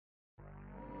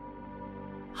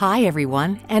Hi,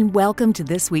 everyone, and welcome to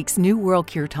this week's New World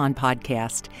Kirtan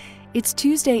podcast. It's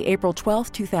Tuesday, April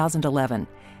 12th, 2011.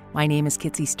 My name is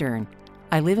Kitsy Stern.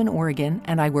 I live in Oregon,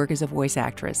 and I work as a voice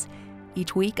actress.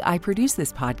 Each week, I produce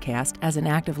this podcast as an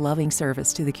act of loving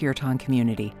service to the Kirtan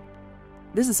community.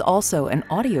 This is also an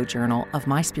audio journal of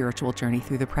my spiritual journey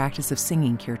through the practice of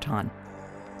singing Kirtan.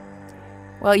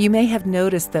 Well, you may have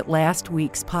noticed that last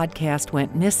week's podcast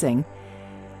went missing,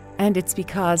 and it's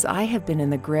because I have been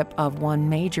in the grip of one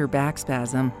major back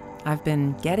spasm. I've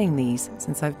been getting these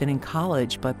since I've been in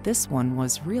college, but this one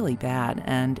was really bad,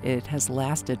 and it has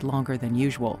lasted longer than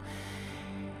usual.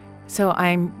 So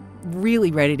I'm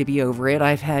really ready to be over it.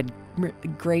 I've had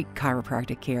great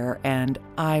chiropractic care, and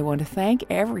I want to thank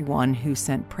everyone who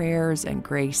sent prayers and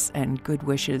grace and good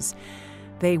wishes.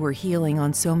 They were healing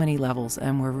on so many levels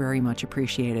and were very much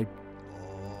appreciated.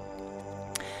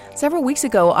 Several weeks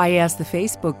ago, I asked the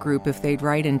Facebook group if they'd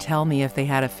write and tell me if they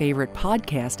had a favorite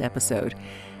podcast episode.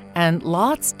 And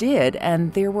lots did,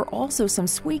 and there were also some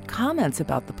sweet comments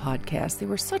about the podcast. They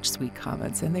were such sweet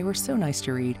comments, and they were so nice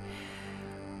to read.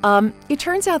 It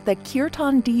turns out that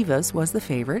Kirtan Divas was the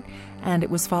favorite, and it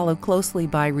was followed closely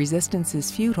by Resistance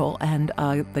is Futile and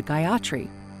the Gayatri.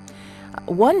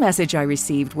 One message I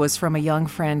received was from a young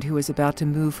friend who was about to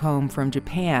move home from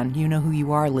Japan. You know who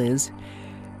you are, Liz.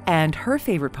 And her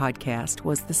favorite podcast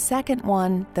was the second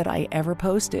one that I ever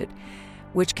posted,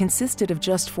 which consisted of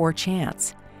just 4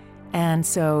 chants. And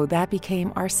so that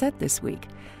became our set this week.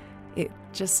 It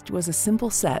just was a simple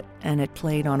set, and it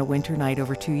played on a winter night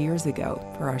over 2 years ago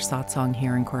for our satsang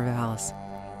here in Corvallis.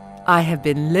 I have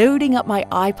been loading up my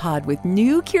iPod with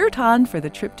new Kirtan for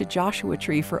the trip to Joshua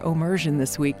Tree for immersion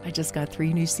this week. I just got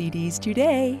 3 new CDs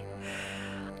today.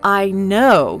 I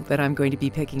know that I'm going to be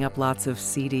picking up lots of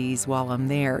CDs while I'm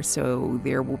there, so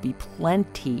there will be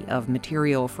plenty of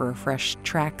material for a fresh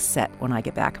track set when I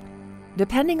get back.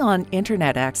 Depending on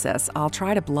internet access, I'll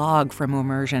try to blog from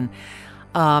immersion,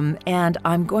 and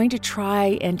I'm going to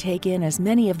try and take in as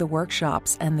many of the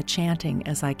workshops and the chanting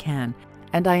as I can,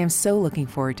 and I am so looking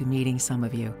forward to meeting some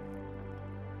of you.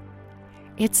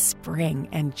 It's spring,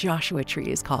 and Joshua Tree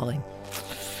is calling.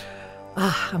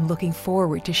 I'm looking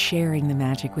forward to sharing the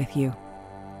magic with you.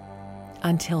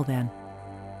 Until then,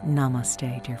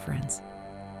 namaste, dear friends.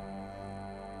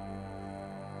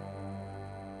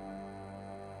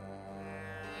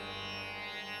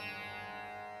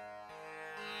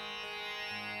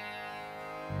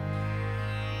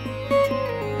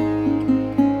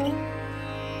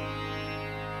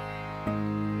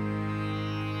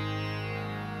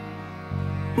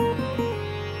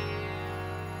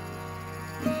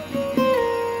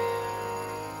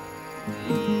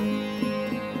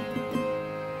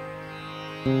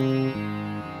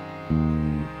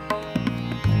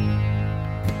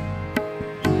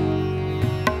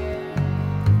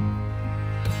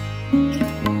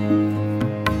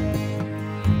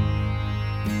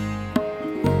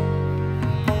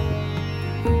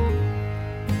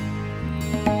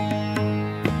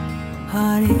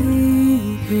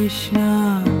 Hare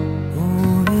Krishna,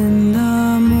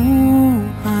 Govinda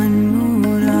Mohan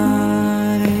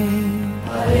Murare.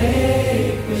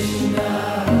 Hare Krishna,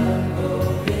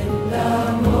 Govinda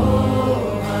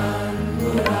Mohan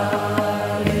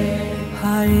Murare.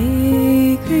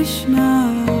 Hare Krishna,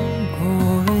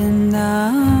 Govinda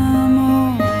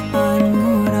Mohan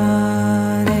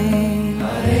Murare.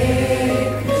 Hare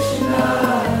Krishna,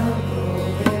 Govinda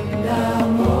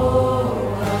Mohan.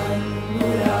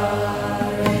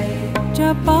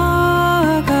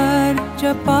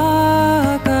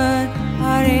 जपा कर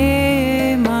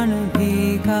हरे मन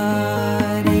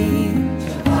भिखारी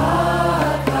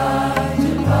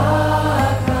जपा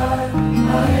कर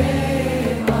हरे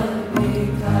मन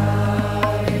भिखारी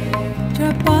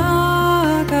जपा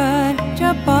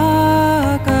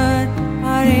कर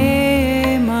हरे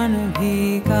मन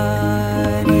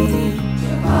भिखारी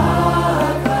जपा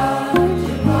कर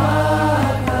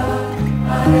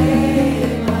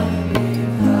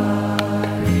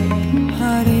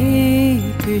हरे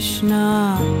Krishna,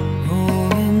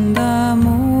 Govinda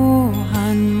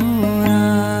Mohan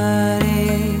Murare.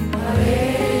 Hare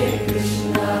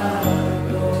Krishna,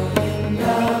 Govinda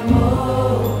Mohan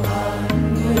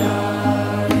Murare.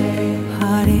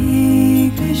 Hare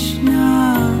Krishna,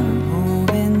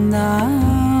 Govinda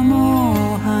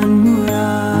Mohan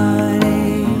Murare.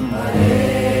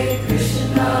 Hare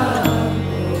Krishna,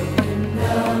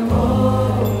 Govinda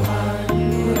Mohan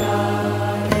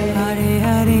Murare. Hare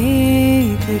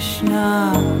Hare Krishna,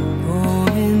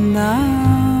 Govinda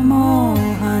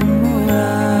Mohan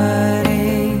Murare.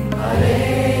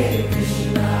 Hare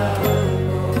Krishna,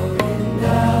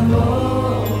 Govinda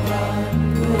Mohan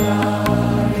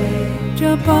Murare.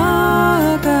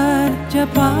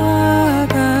 जपा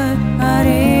कर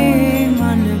अरे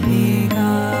मन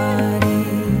भिखारी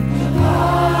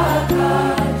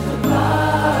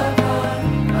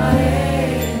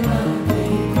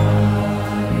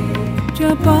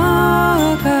जपा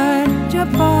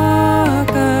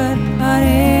कर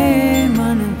अरे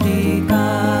मन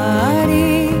भिखारी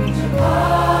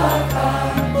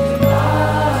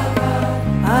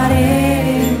अरे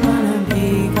मन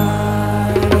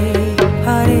भिखारी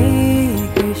हरे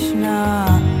कृष्णा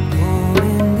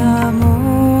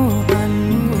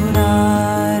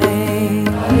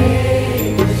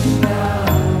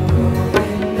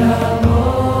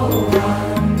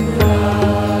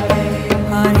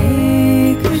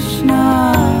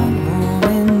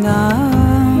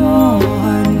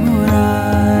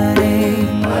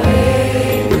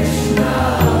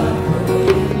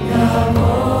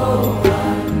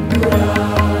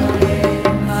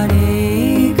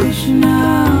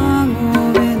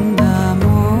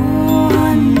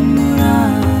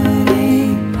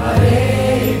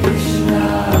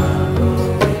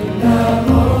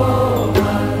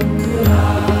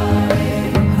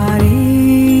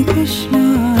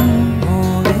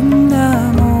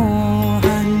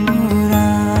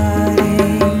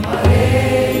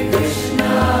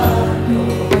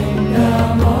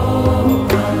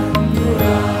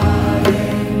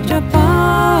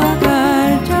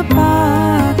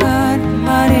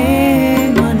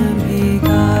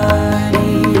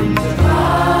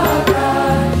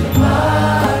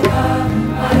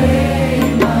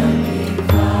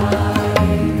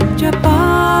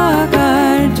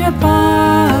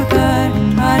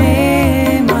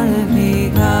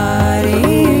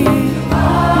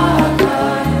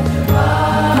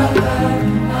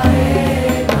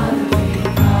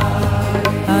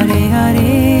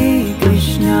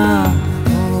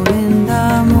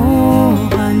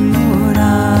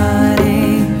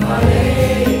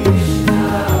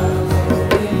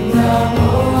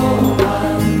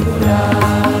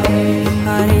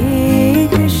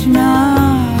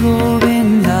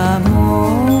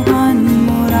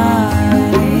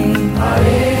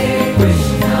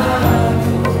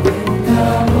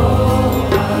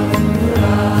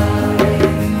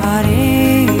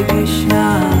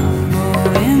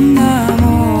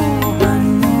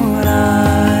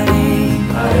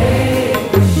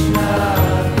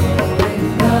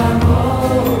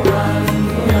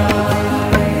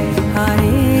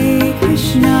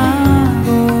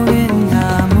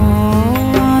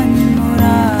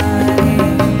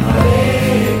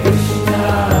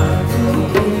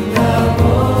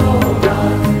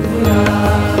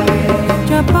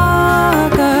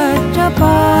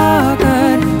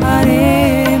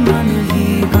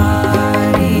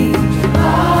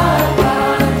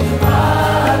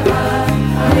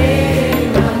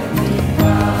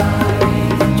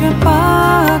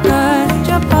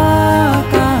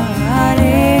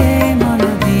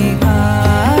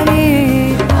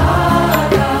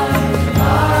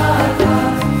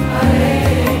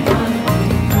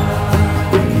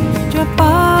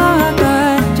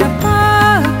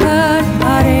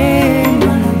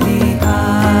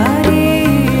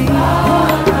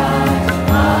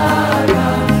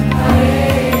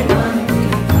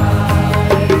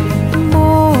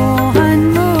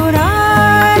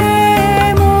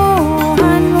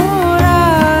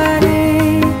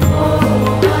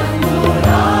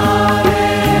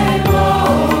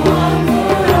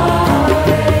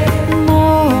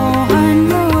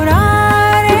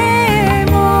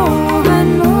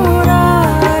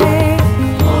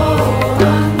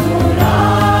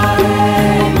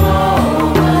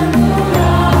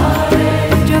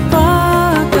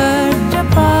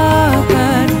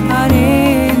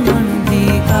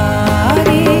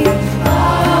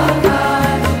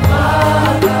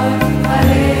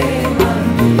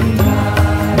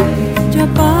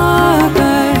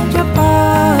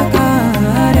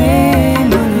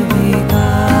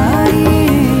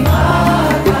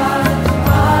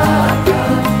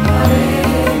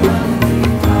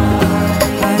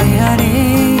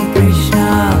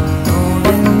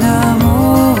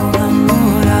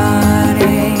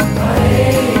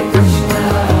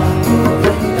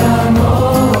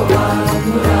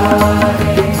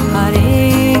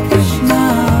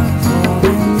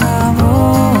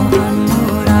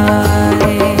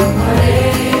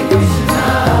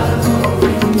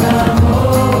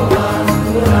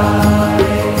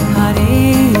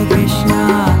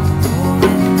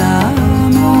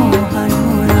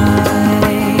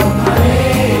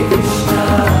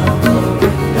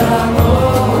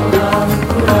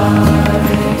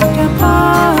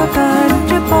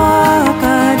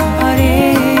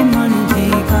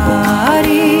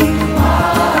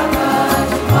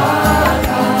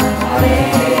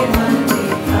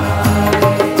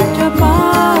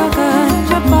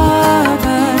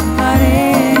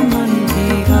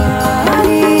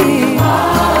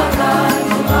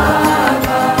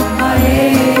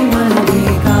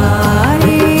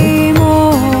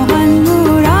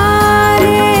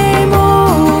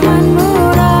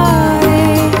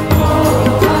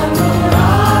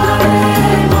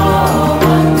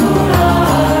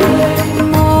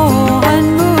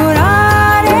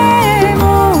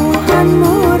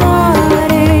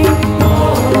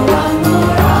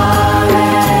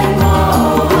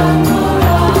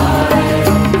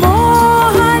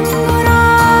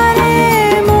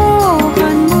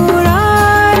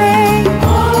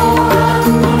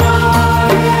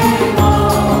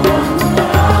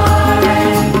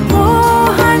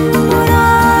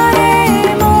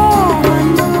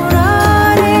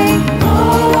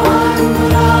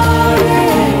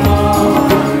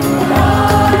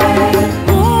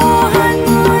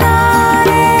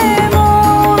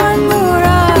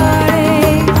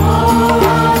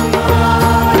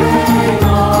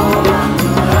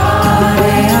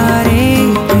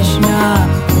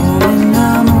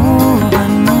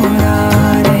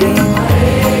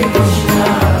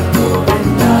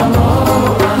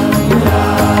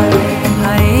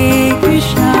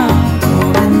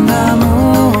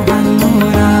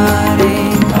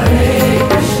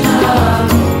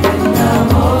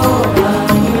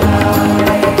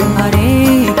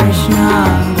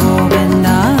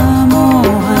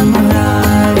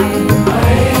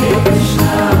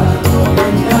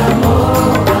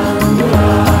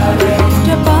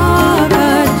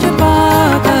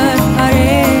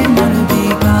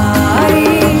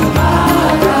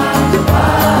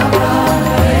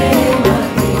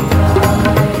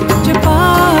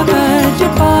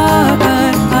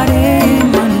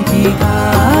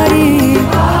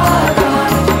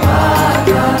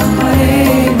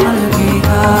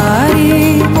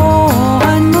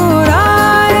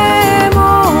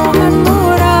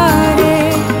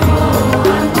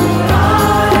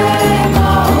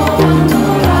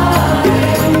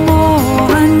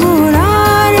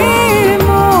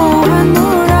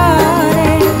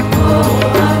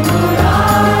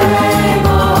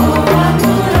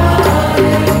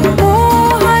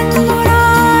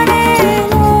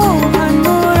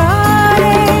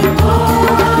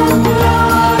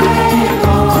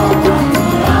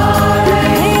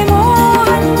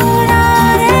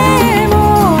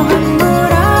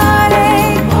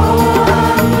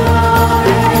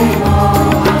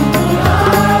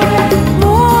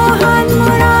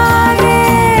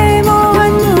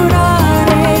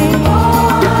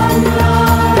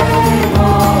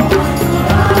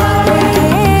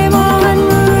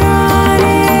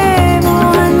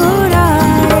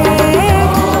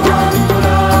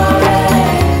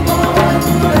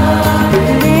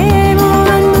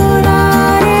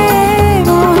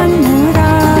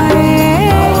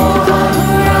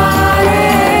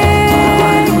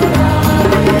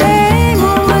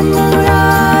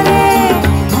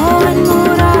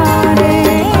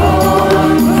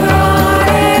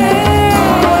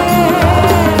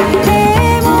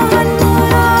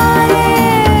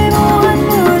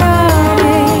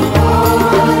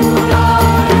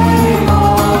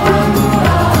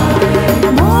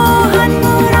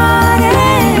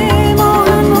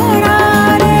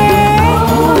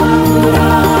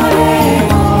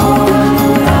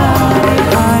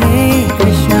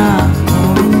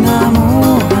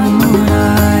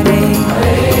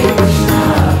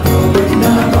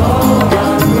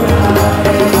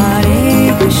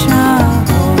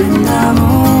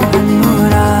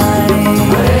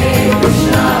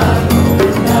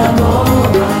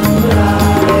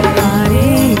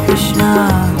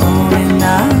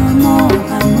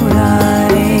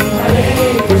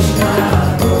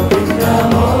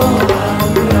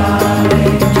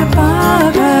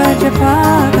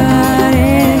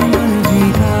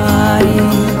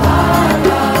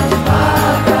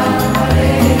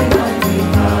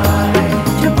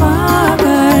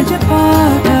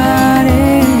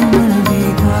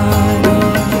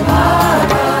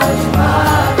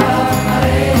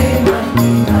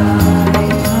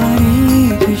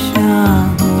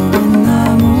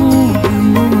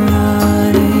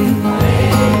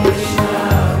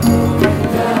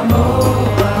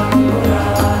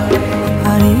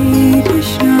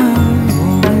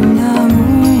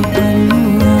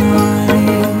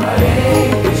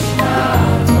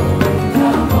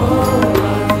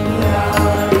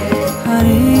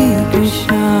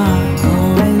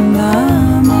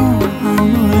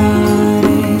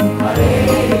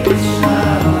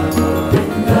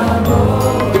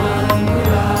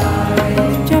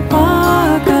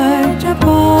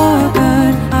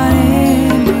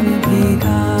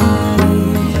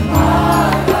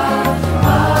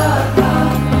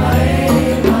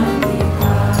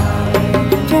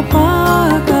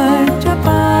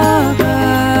जपा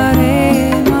कर रे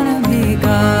मन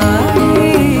भिखारी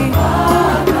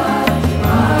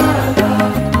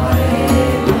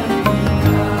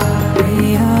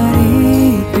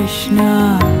हरे कृष्णा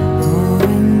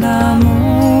गोविंदा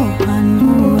मोहन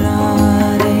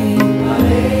मुरारे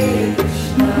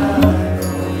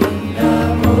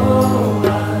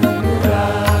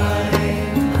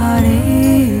हरे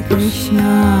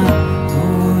कृष्णा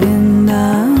गोविंदा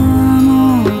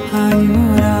मोहन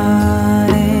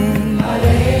मुरारे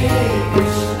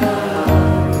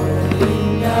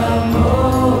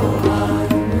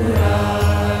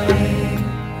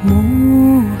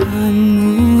मोहन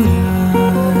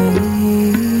मुरारे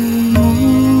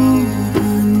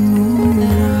मोहन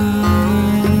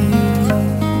मुरारे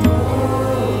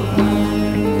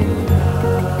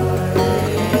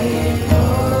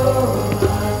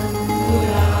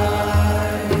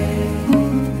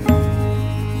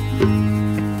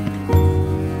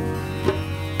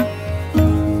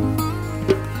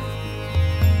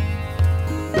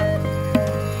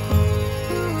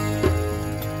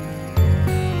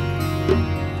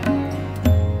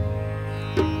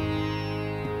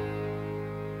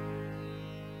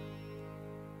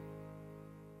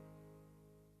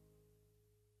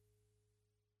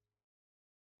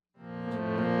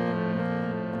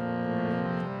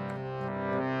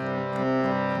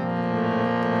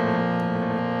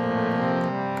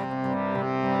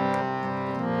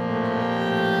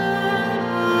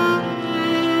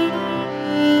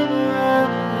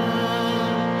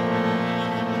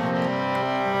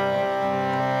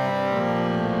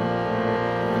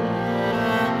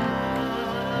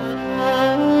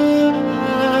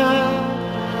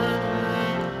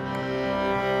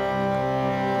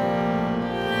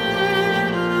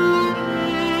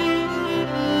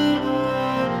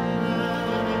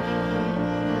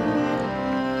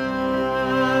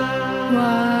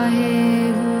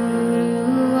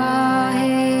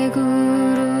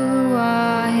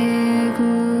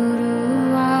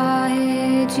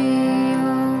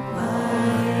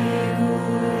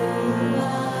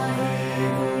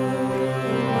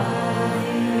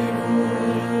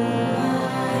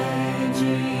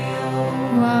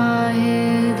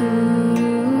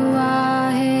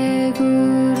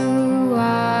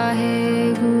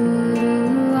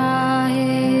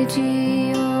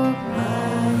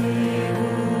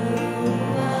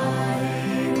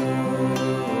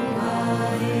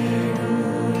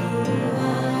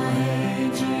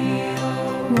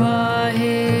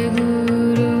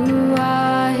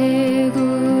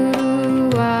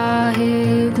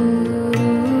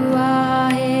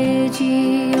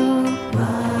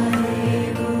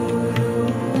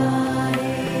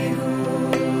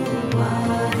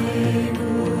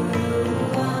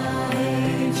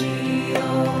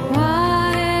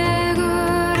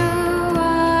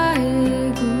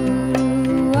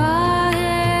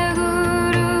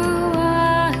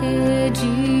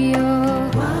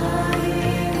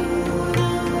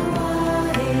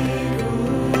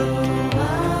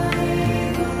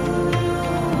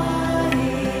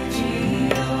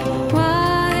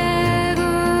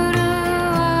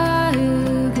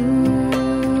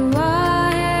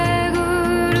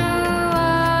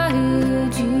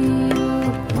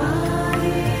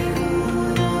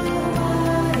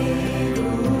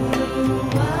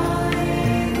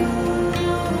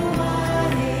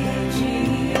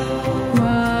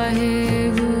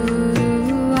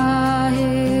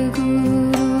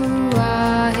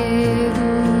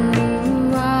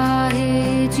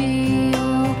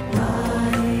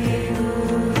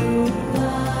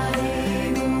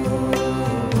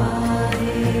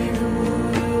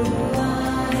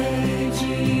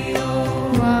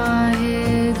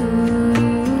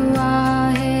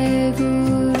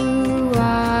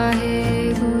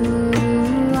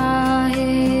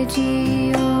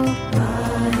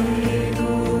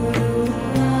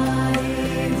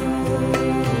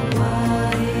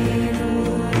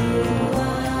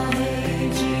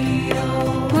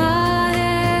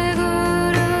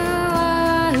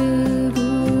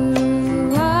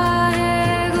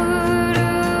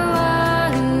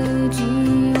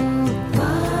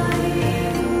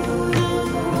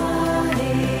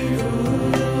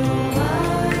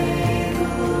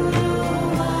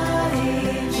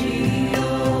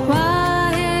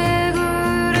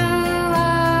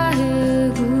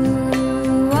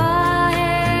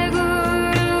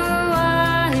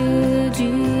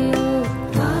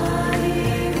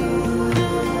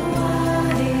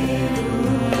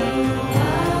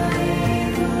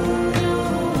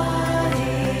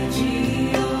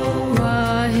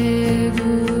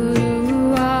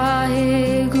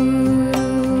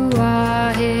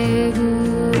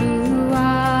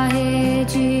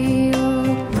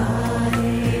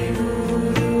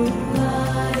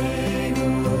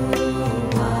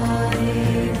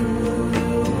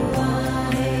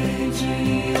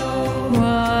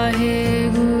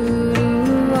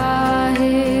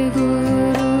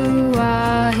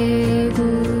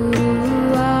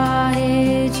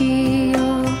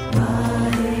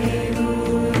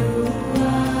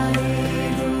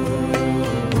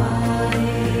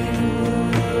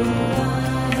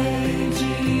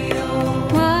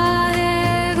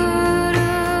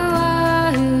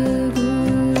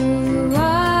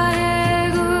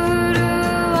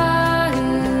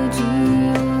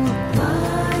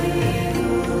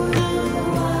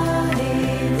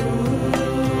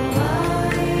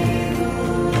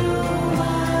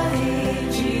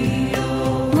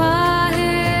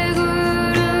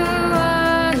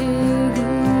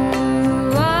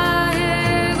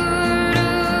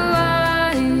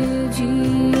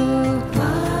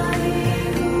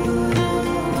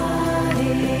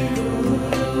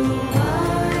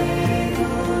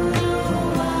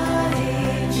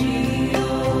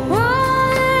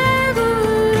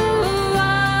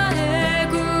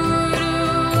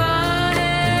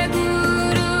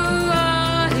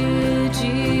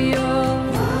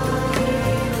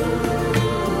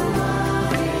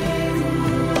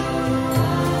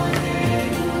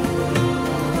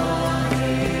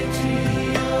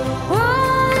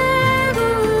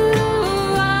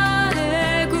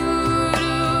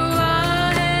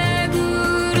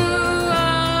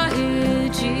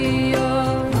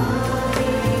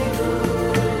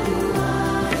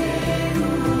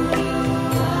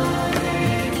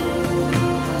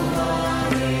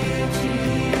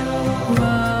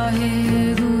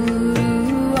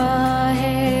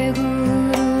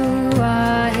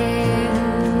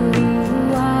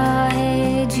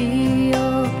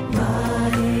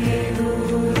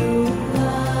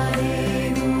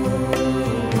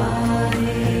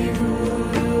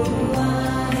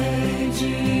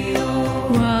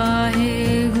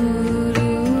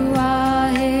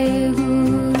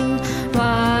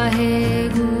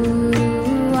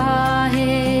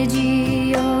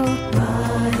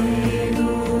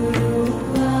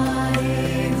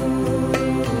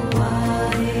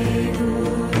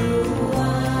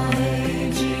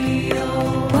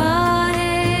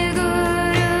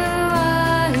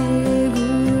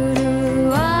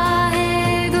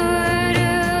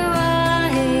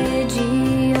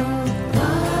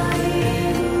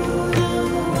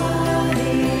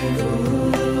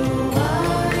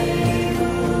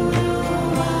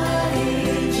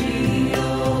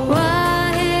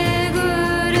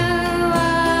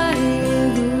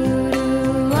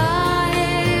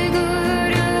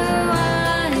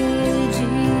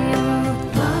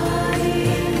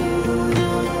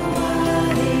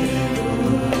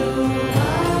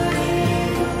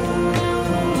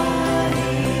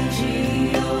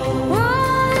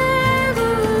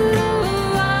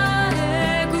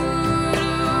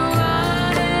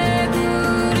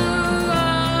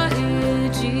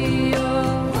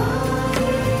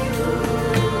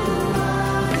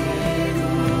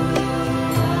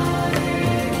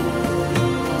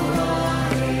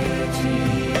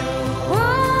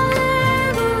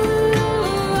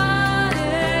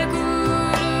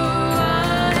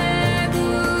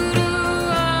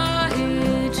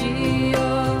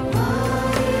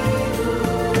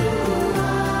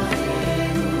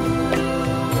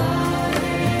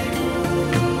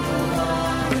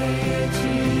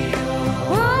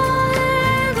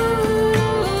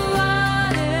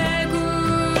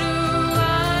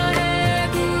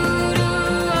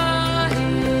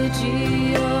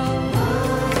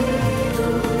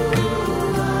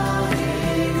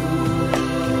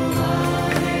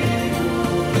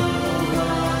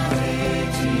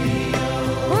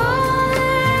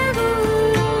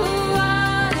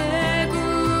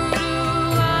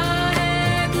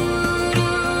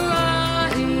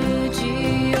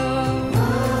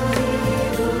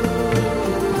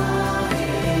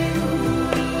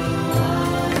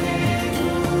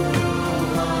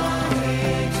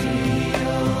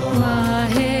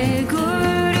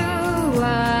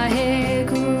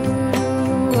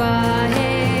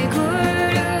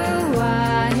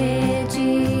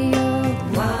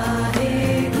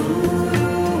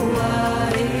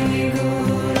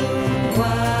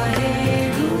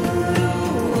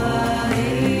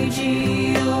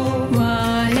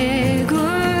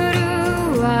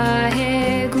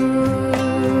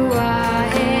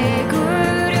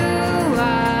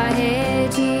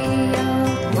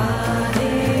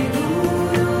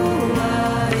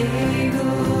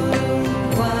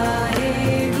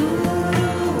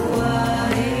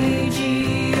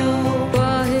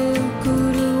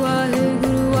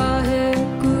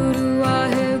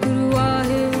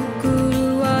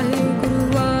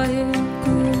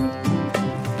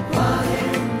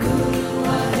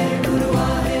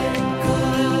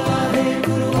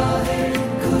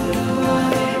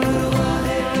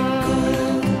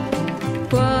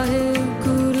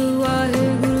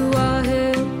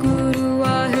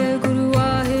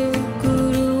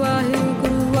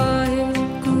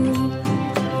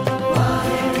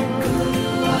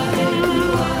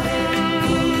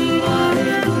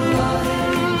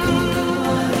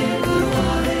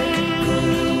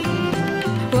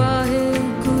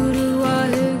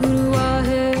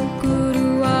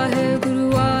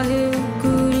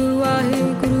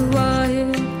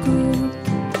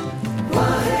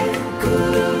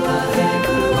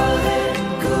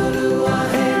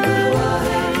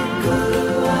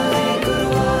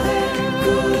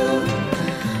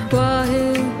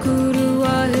Waheguru,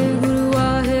 Waheguru,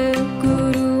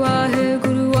 Waheguru,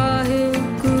 Waheguru,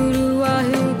 Waheguru,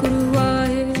 Waheguru,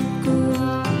 Waheguru.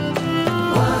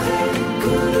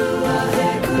 Waheguru,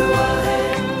 Waheguru,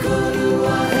 Waheguru,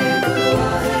 Waheguru,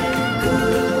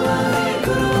 Waheguru,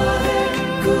 Waheguru,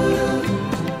 Waheguru.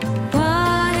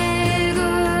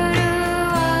 Waheguru,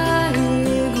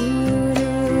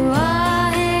 Waheguru,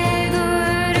 Waheguru,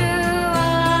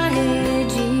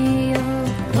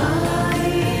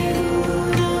 Waheguru.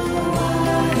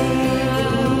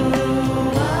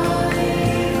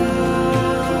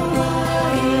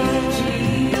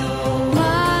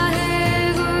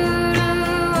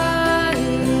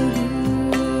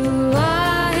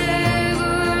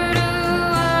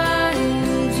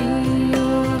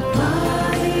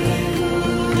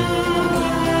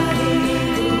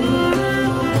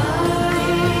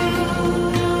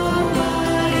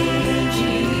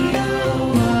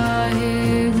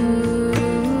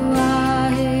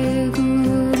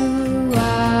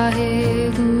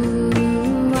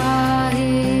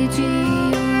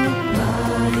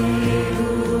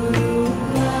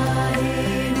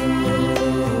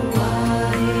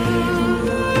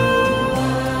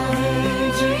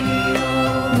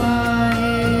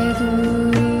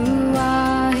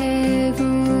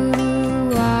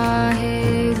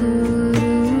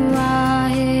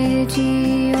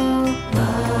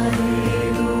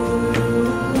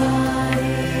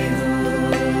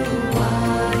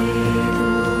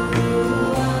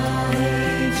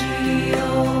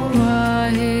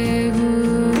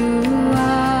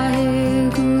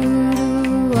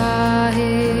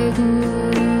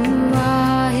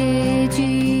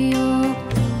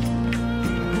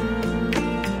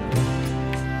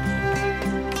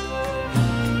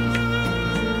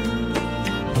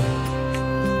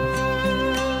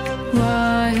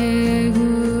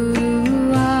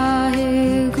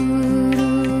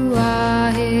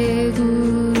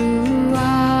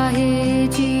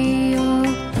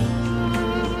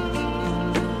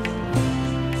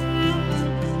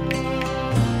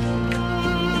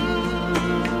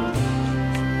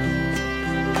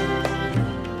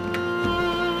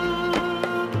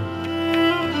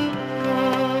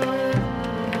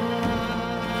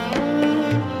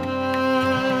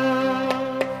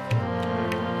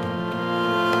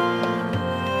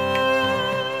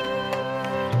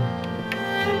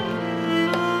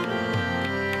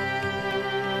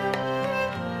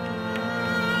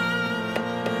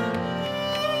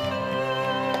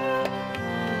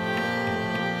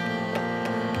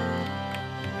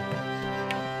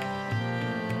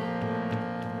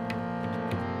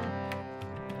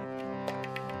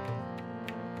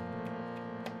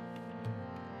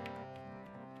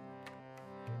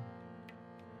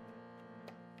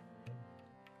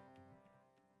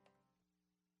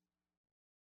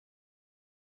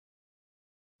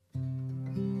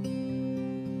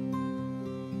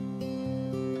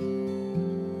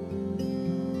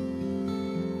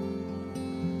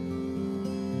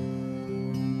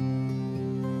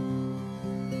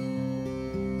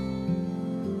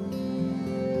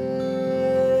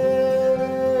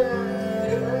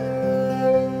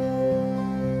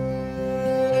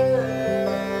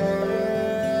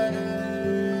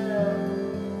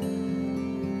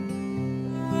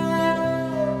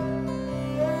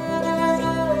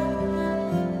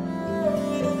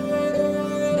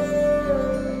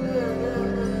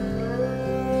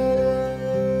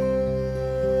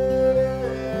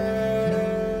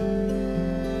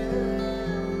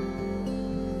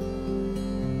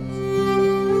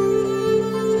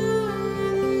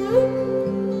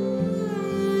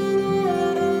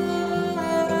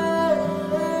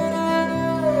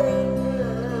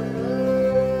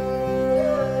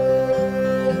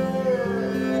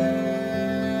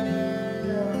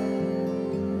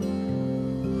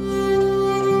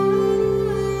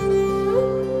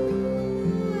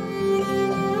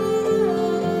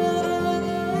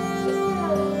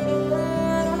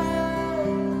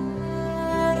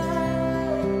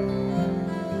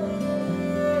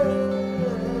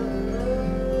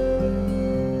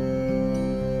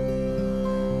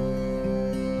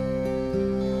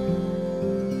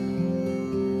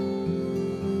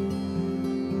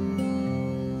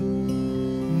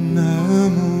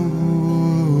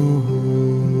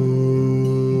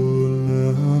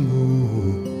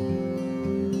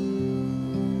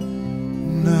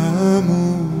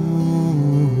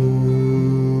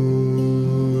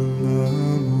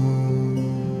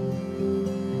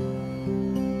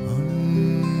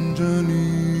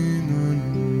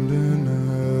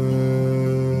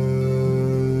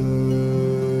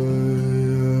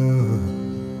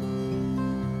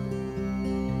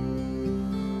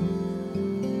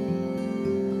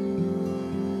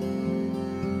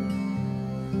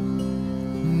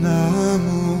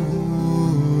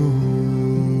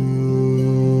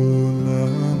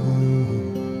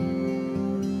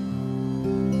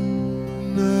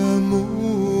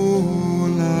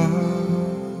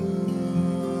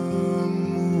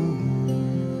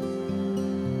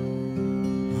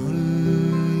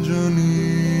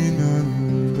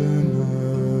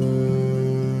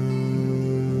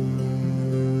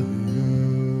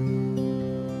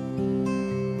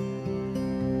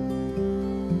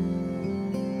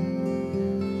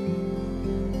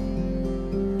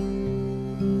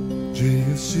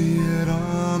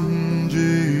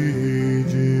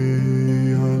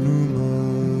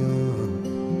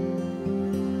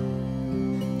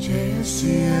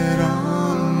 Siya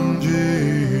Ram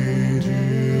Jai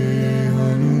Jai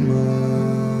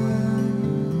Hanuman.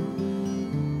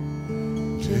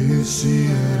 Jai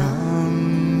Siya Ram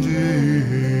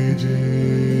Jai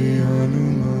Jai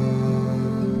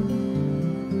Hanuman.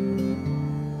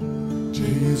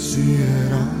 Jai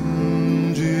Siya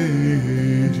Ram Jai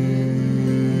Jai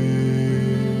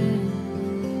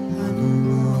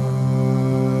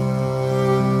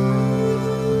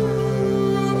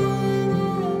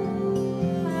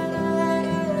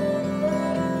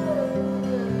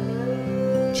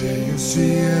Jai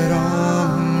Siya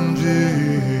Ram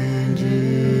Jai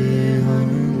Jai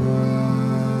Hanuman.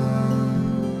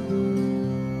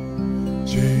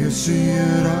 Jai Siya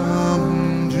Ram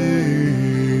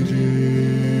Jai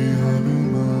Jai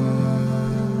Hanuman.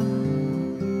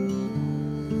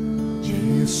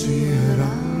 Jai Siya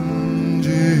Ram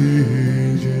Jai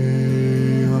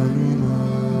Jai Hanuman.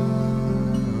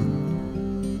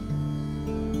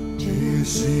 Jai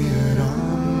Siya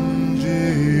Ram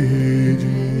Jai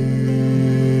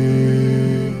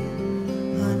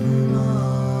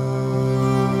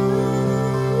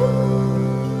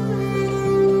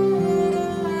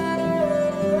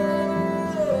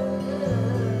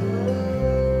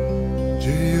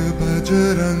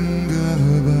Bajranga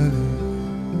Bali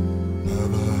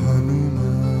Baba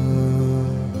Hanuman.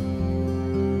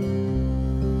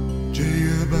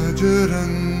 Jaya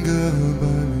Bajranga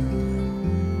Bali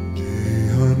Jai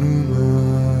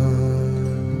Hanuman.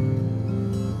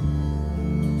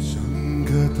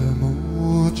 Sangata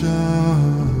Moja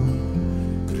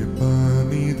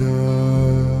Kripanidam.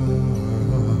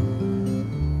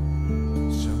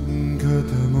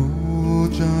 Sangata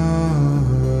Moja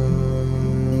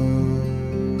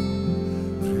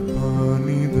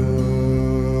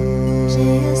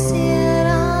Jai Siya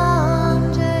Ram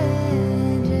Jai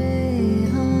Jai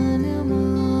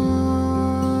Hanuman.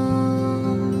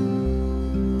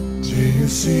 Jai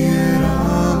Siya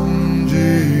Ram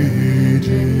Jai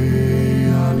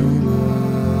Jai Hanuman.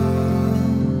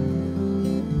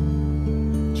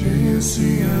 Jai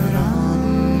Siya Ram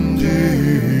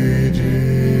Jai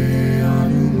Jai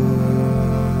Hanuman.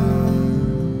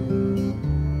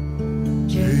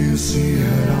 Jai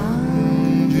Siya Ram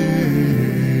Jai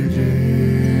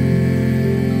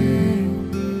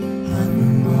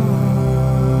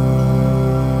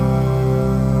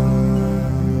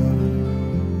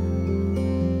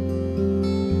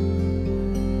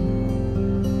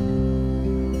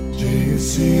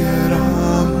Siya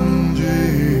Ram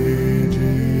Jai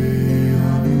Jai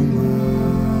Hanuman.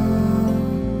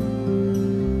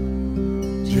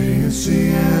 Jai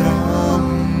Siya Ram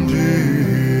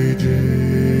Jai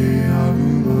Jai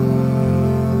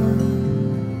Hanuman.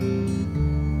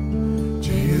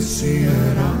 Jai Siya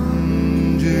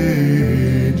Ram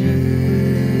Jai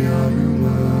Jai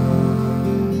Hanuman.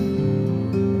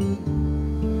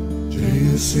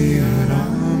 Jai Siya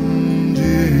Ram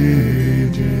Jai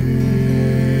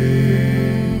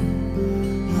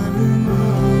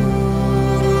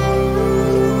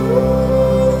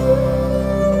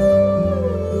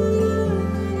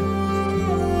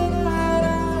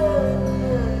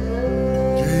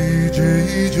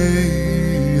Jai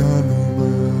Jai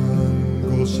Hanuman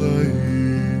Gosai.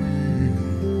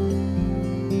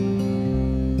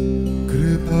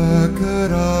 Kripa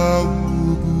karau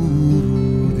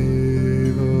Guru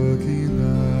Deva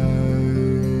Kinai.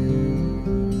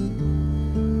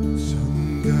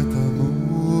 Sangata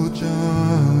Moja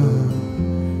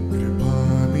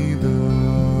Kripanidam.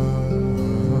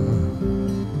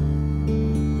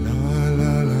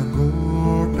 La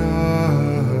Langota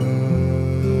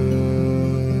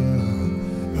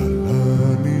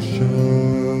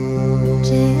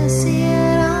Jai Siya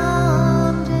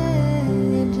Ram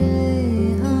Jai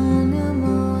Jai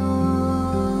Hanuman.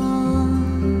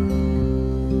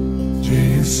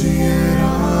 Jai Siya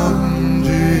Ram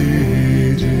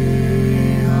Jai Jai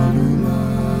Hanuman.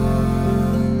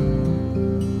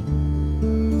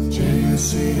 Jai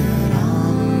Siya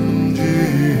Ram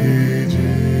Jai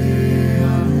Jai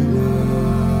Hanuman.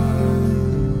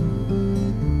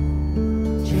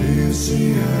 Jai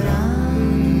Siya Ram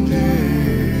Jai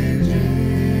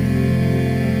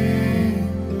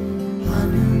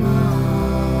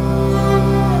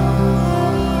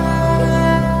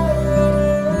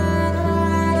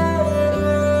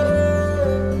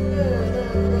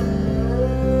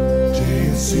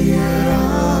Siya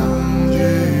Ram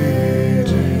Jai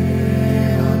Jai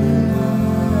Hanuman.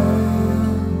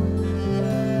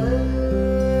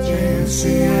 Jai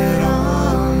Siya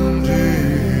Ram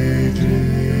Jai Jai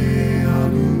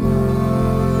Hanuman.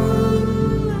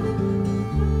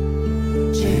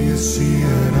 Jai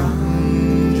Siya Ram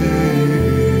Jai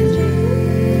Jai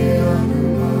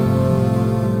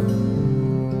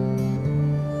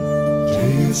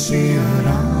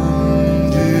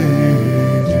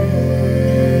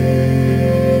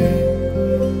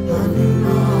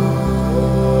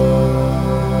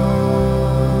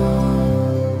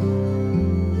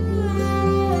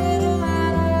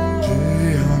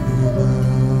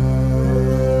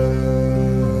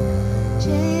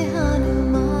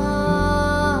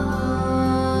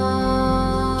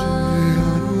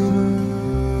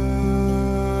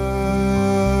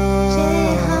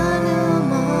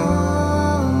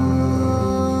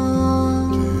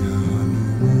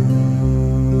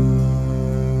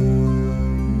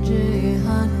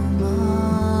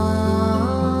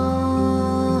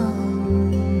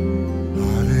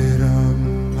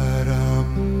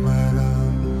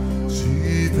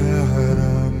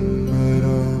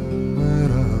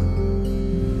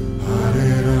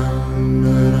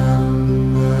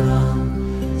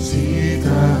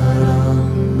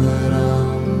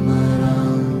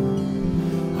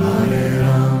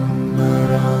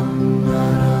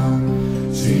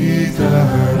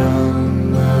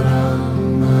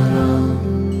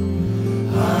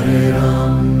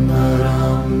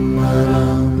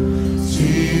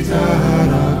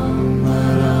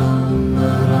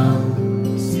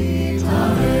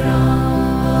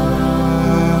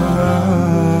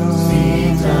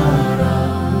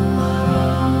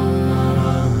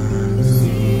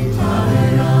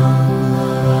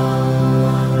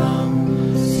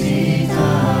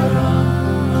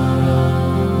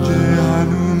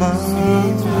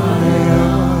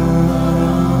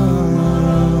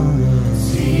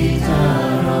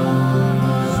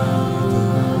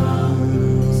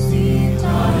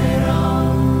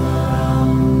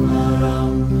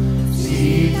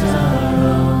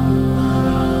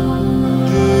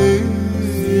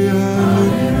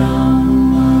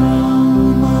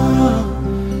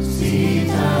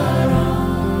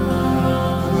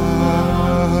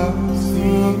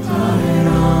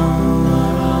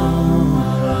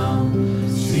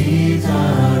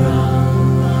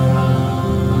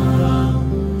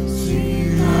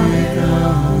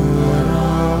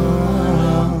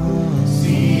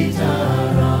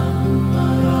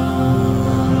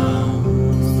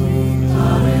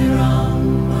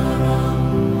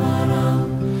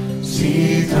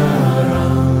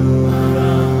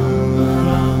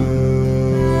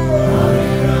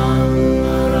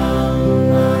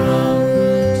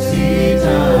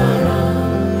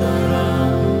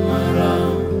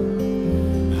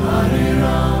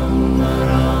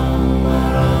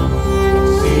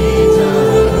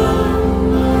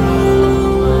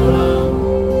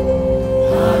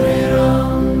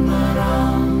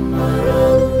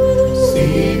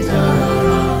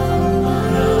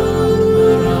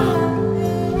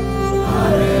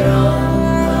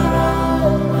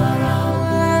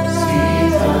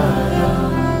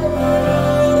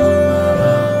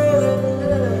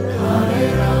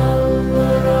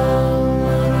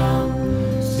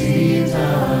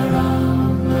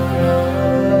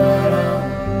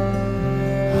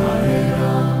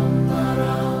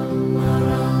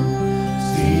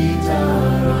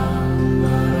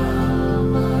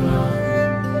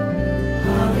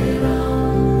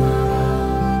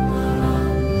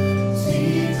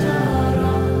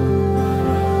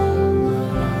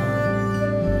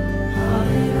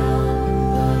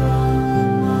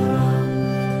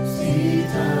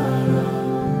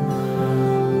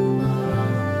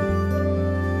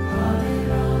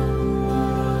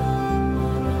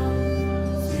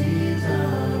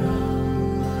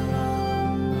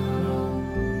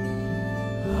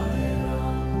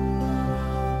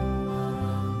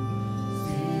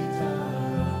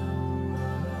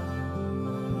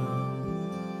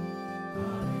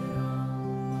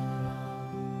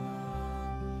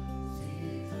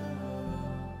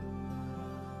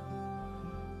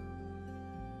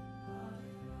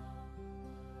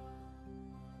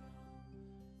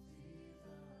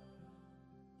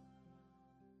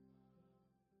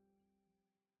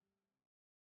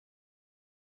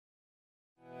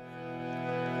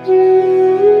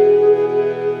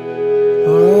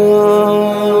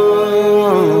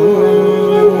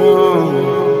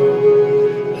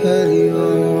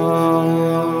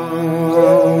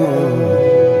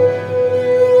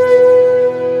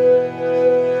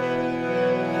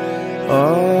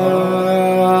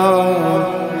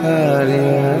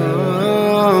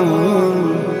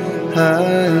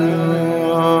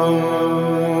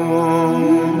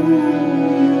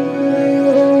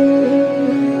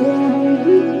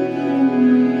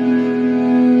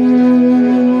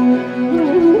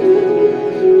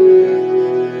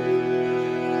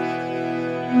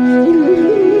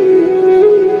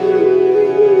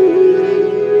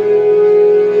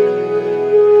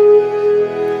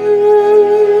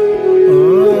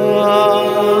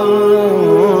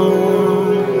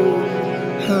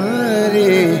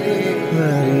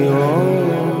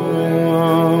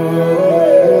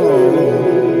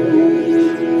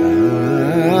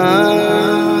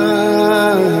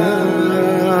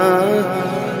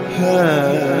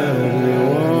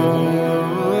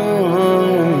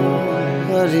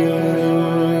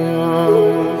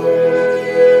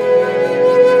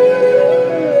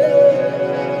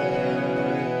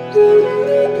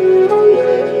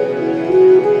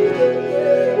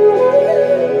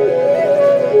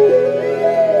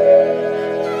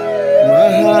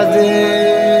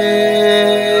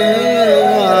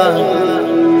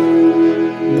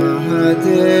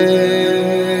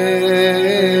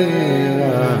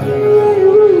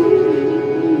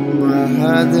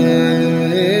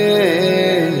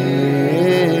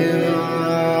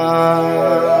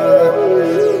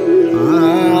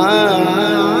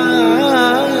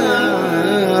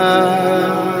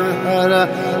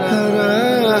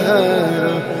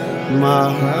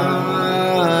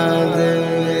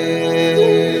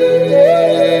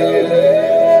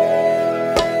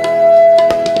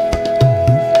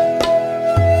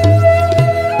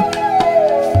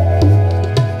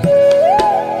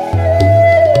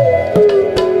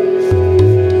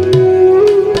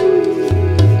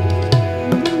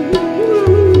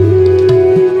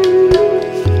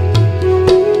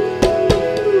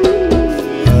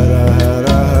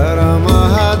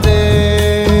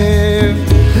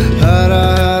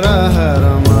Hara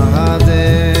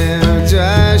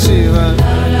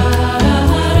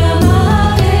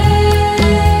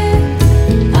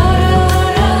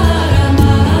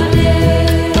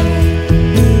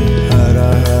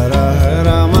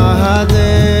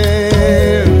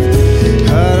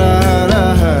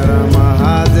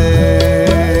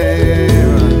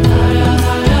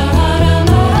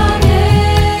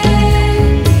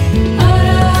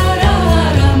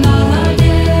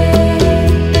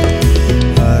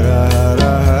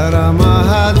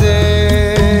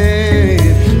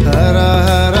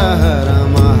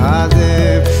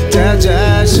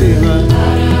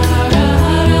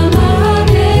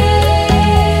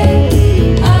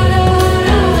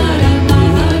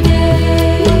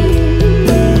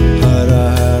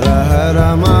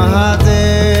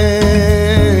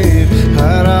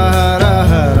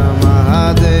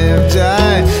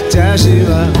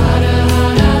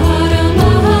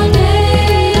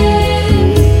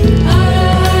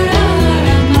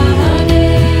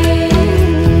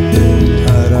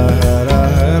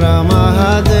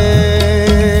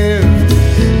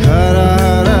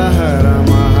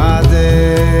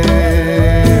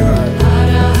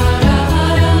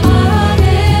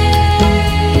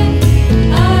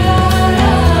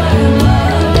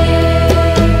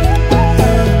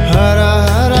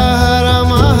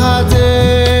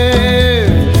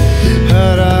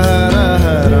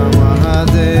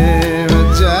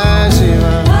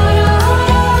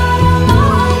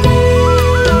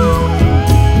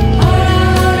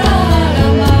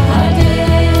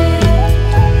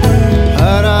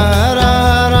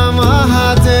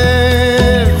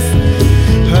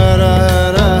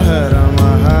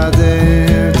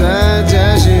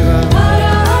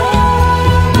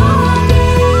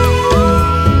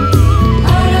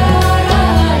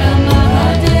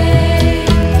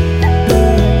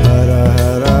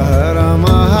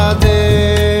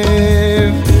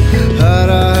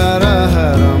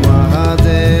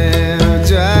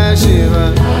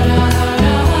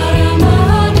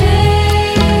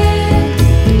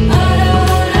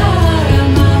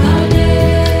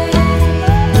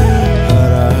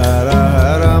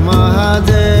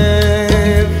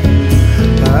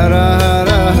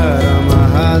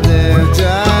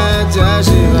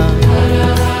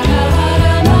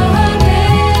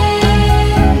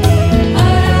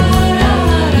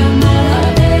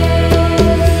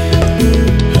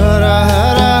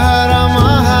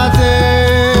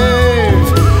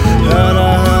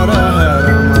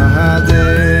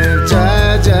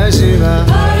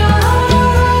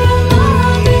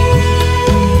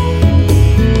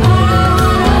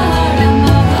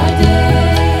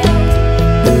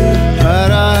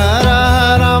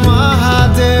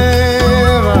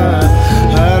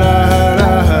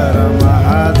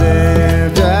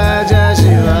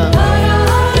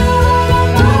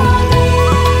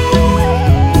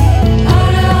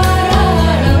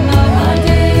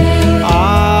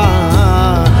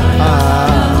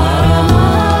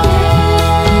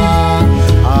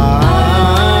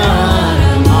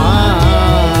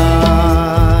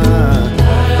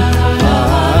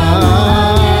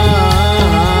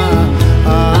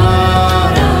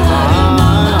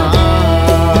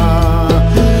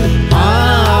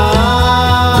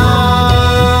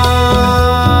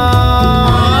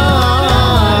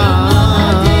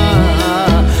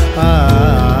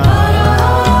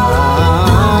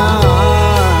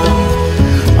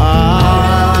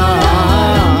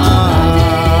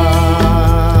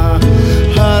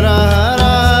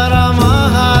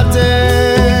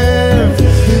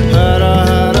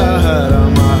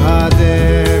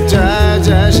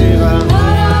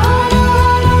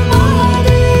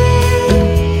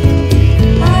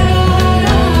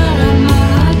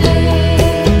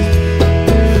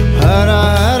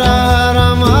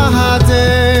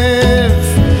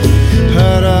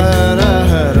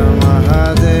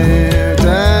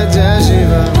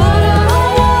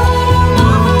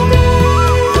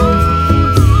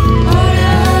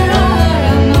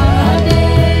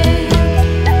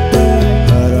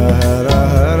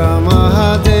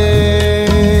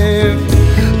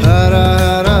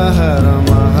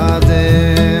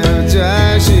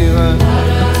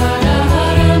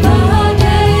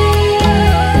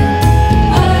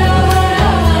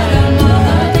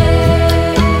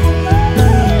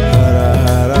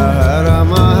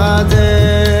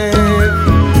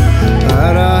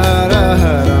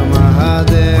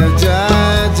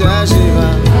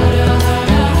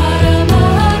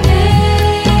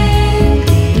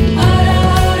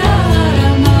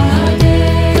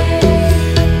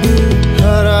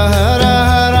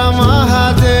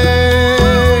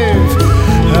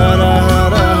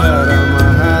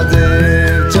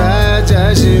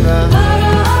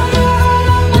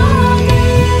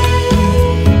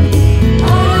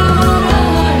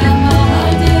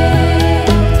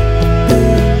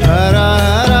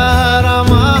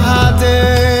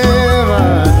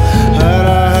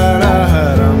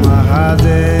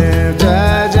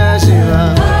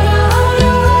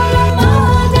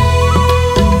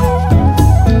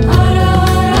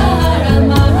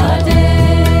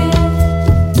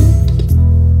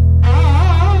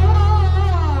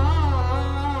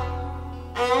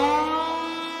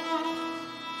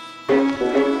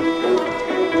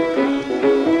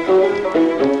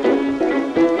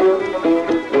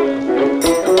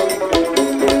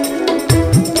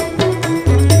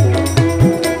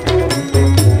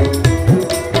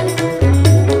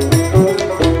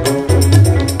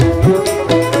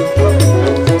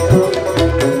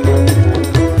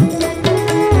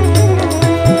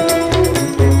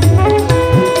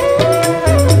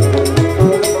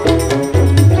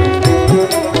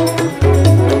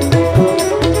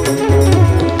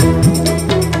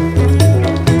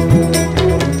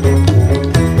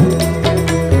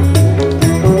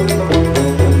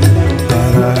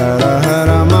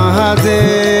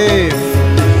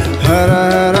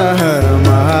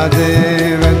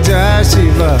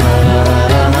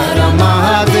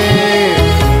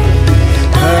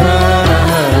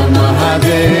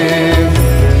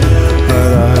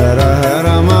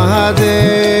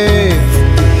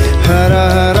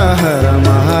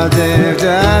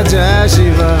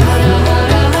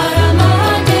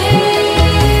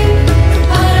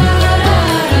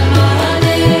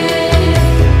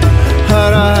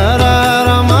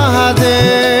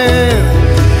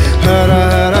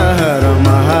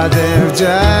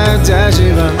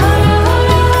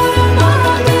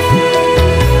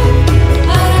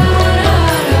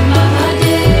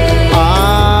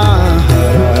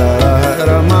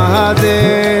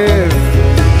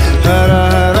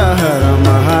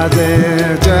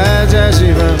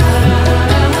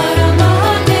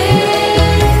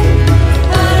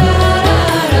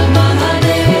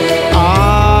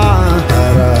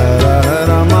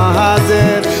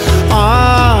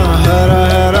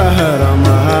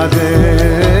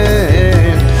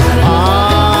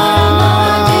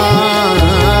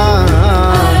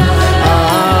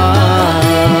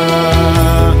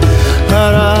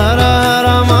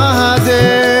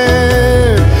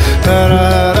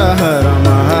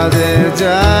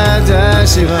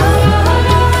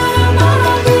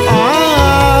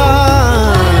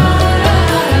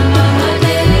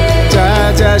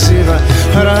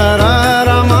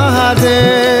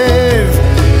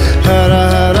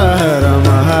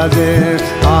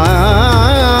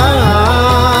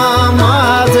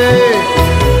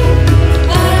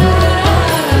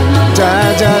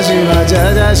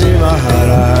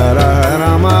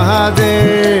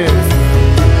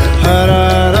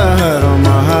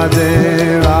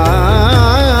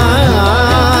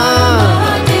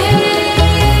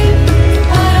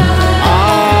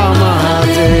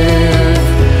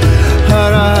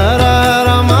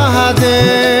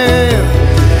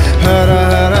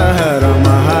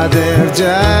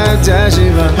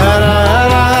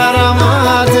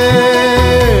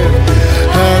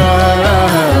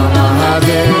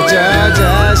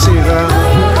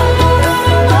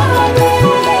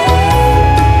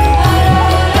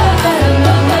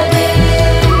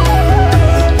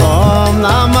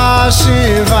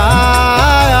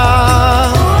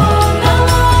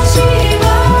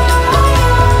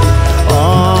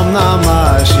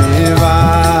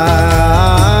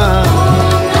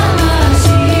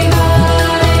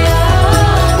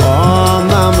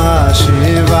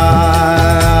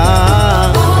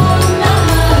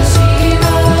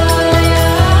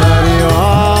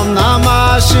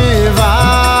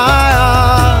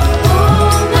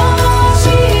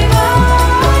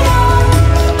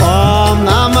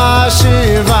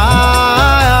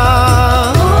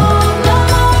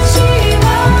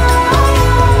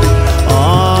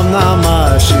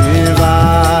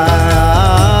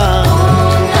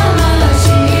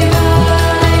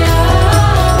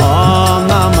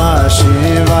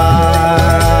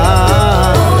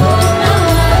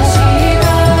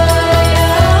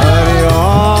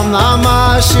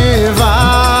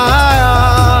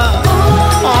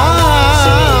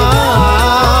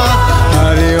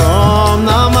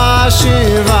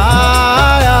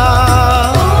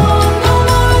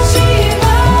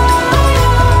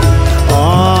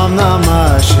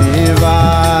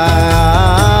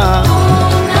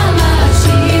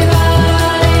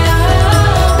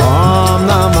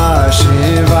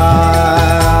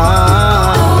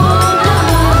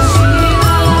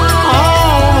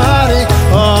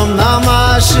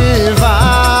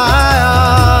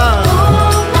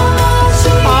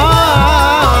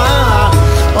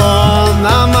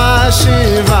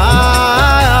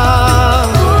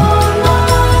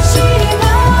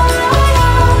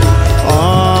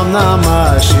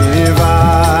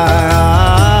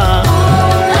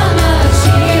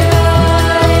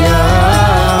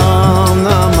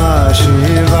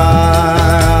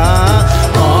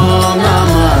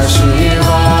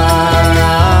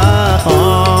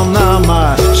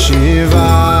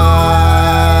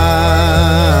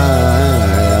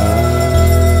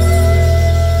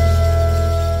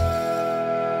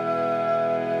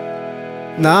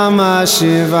Namah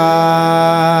Shivaya,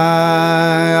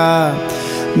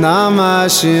 Namah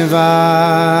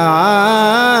Shivaya,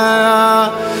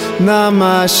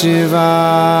 Namah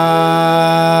Shivaya,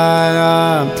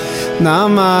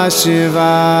 Namah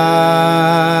Shivaya,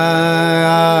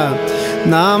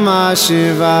 Namah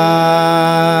Shivaya,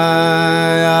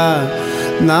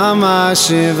 Namah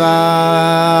Shivaya,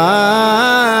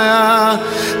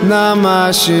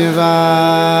 Namah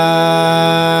Shivaya,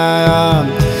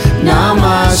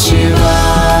 Namah Shivaya, Namah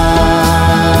Shivaya,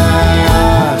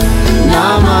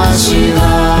 Namah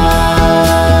Shivaya,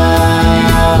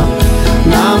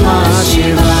 Namah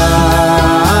Shivaya,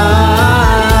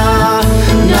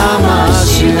 Namah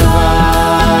Shivaya,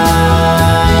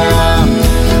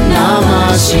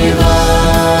 Namah Shivaya,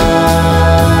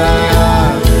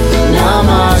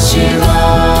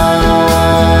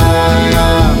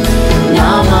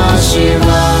 Namah Shivaya, Namah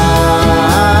Shivaya,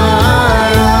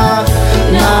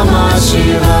 Namah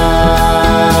Shivaya,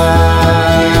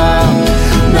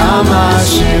 Namah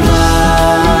Shivaya,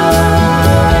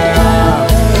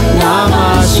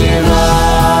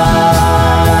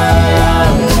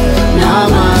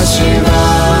 Namah Shivaya,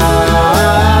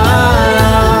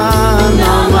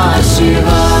 Namah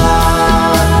Shivaya,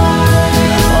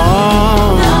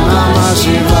 Om Namah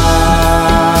Shivaya,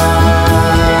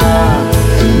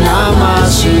 Namah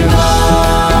Shivaya,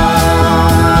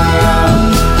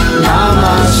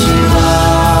 Namah Shivaya,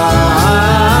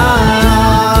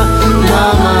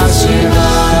 Namah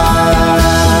Shivaya,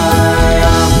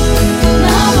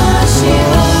 Namah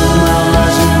Shivaya, Om Namah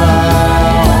Shivaya,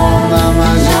 Om Namah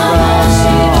Shivaya,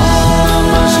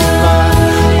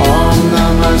 Om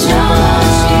Namah Shivaya, Om Namah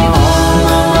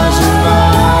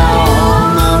Shivaya, Om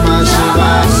Namah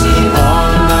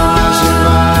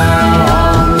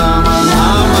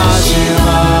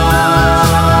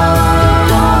Shivaya,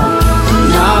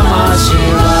 Namah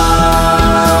Shivaya,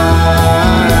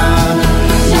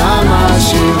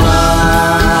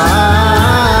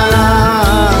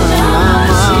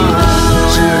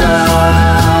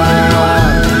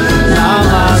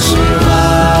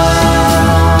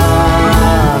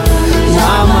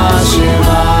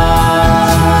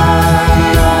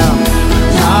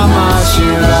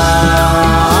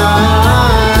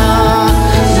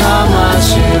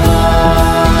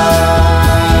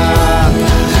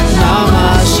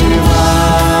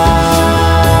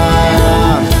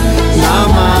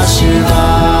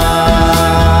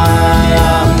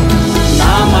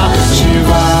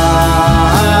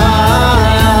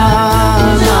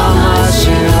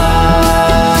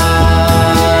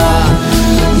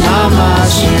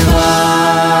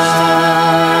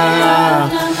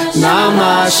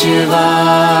 Namah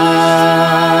Shivaya,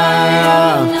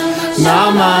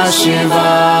 Namah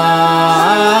Shivaya,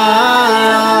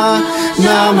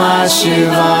 Namah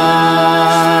Shivaya.